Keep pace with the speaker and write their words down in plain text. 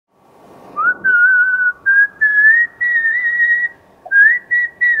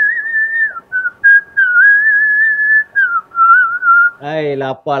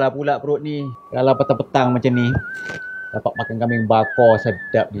laparlah pula perut ni. Kalau petang-petang macam ni dapat makan kambing bakar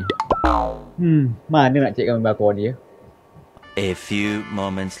sedap ni. Mana nak cek kambing bakar dia? A few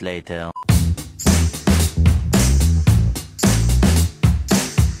moments later.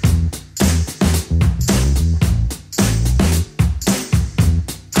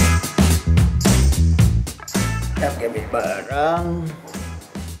 Dah pergi ambil barang.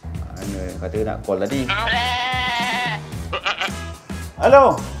 Mana kata nak call tadi?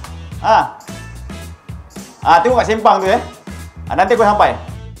 Halo. Tengok kat sempang tu nanti aku sampai.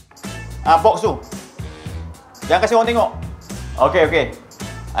 Box tu. Jangan kasi orang tengok. Okey.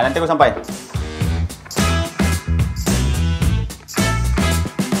 Nanti aku sampai.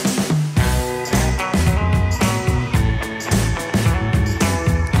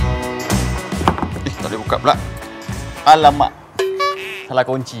 Tak boleh buka pula. Alamak. Salah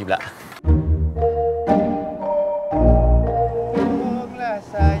kunci pula. Tolonglah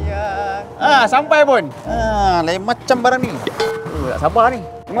sayang. Sampai pun. Lain macam barang ni. Tak sabar ni.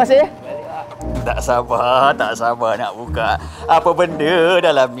 Terima kasih. Tak sabar nak buka. Apa benda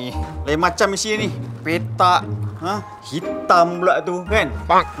dalam ni? Lain macam isi ni. Petak. Hitam pula tu kan?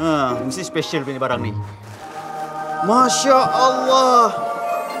 Mesti special punya barang ni. Masya Allah.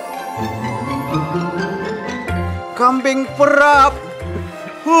 Kambing perap.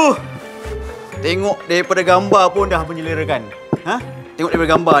 Tengok daripada gambar pun dah menyelerakan. Tengok daripada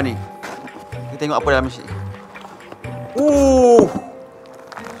gambar ni. Kita tengok apa dalam sini.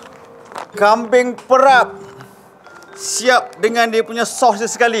 Kambing perap. Siap dengan dia punya sos dia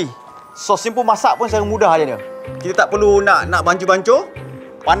sekali. Sos ni pun masak pun secara mudah je dia. Kita tak perlu nak bancuh-bancuh.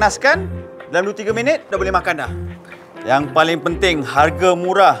 Panaskan dalam 2-3 minit dah boleh makan dah. Yang paling penting harga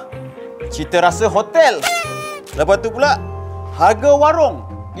murah. Cita rasa hotel. Lepas tu pula harga warung.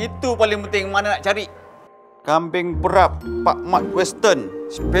 Itu paling penting, mana nak cari. Kambing perap Pak Mat Western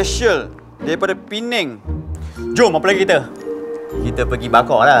special daripada Penang. Jom apa lagi kita? Kita pergi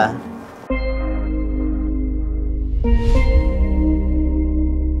bakar lah.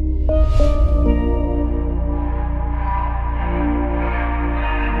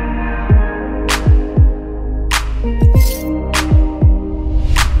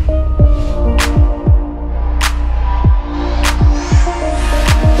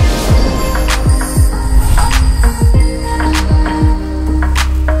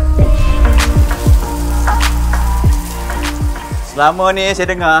 Selama ni saya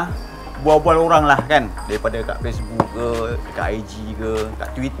dengar bual-bual orang lah kan, daripada kat Facebook ke, kat IG ke, kat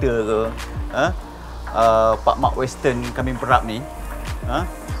Twitter ke, Pak Mat Western Kambing Perap ni,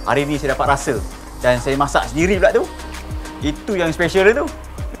 hari ni saya dapat rasa dan saya masak sendiri pula tu. Itu yang special dia tu.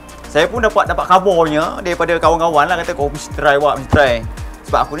 Saya pun dapat kabarnya daripada kawan-kawan lah, kata kau mesti try Wak, mesti try.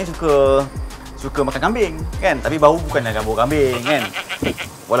 Sebab aku ni suka makan kambing kan, tapi bau bukanlah bau kambing kan.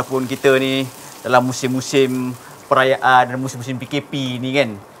 Walaupun kita ni dalam musim-musim perayaan dan musim-musim PKP ni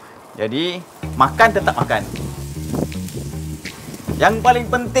kan. Jadi, makan tetap makan. Yang paling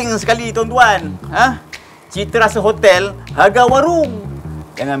penting sekali tuan-tuan, cita rasa hotel, harga warung.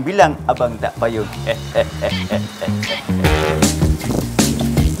 Jangan bilang abang tak payung.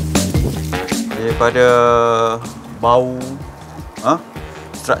 Daripada bau,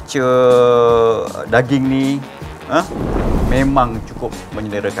 struktur daging ni, memang cukup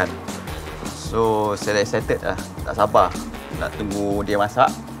menyelerakan. So, saya excited lah. Tak sabar nak tunggu dia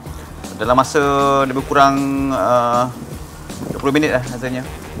masak. Dalam masa lebih kurang 20 minit lah rasanya.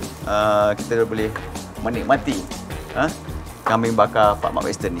 Kita boleh menikmati kambing bakar Pak Mat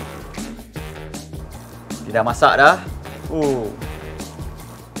Western ni. Dia dah masak dah.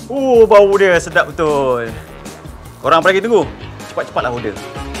 Bau dia sedap betul. Korang apa lagi tunggu? Cepat-cepatlah order.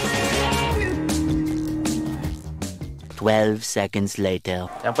 12 seconds later.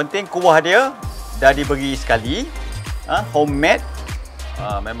 Yang penting kuah dia dah diberi sekali. Homemade.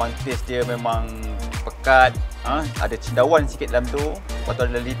 Memang taste dia memang pekat. Ada cendawan sikit dalam tu. Lepas tu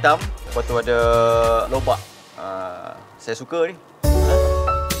ada lada hitam. Lepas tu ada lobak. Saya suka ni.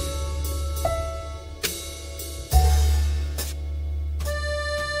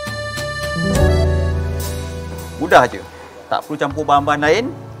 Mudah je. Tak perlu campur bahan-bahan lain.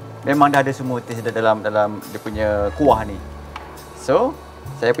 Memang dah ada semua taste dalam dia punya kuah ni. So,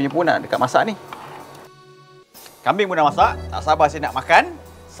 saya punya pun nak dekat masak ni. Kambing pun dah masak. Tak sabar saya nak makan.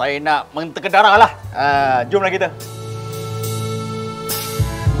 Saya nak mentega darah lah. Jomlah kita.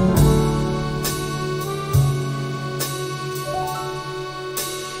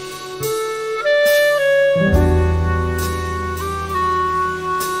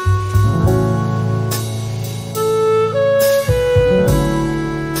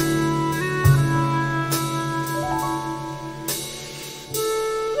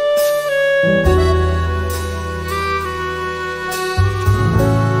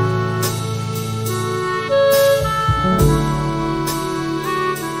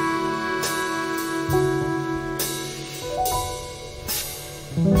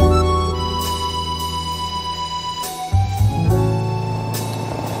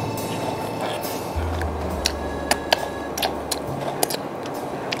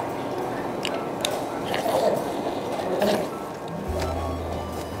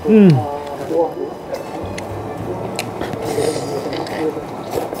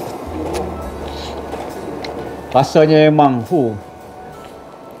 Rasanya memang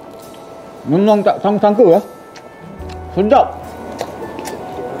memang tak sangka-sangka lah. Sedap.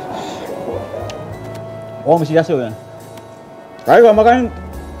 Orang mesti rasa kan. Saya kalau makan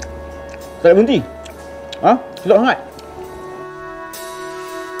tak ada berhenti. Sedap sangat.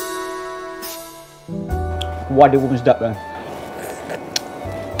 Kuah dia pun sedap kan.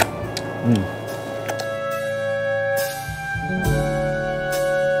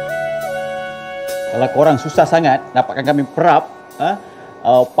 Kalau korang susah sangat dapatkan kambing perap,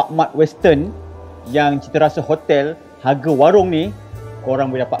 Pak Mat Western yang cita rasa hotel, harga warung ni, korang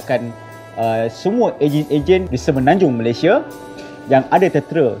boleh dapatkan semua ejen-ejen di Semenanjung Malaysia yang ada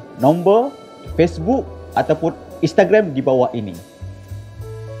tertera nombor Facebook ataupun Instagram di bawah ini.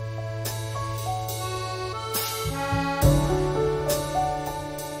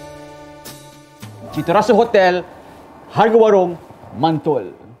 Cita rasa hotel, harga warung,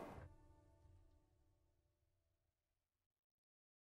 Mantul.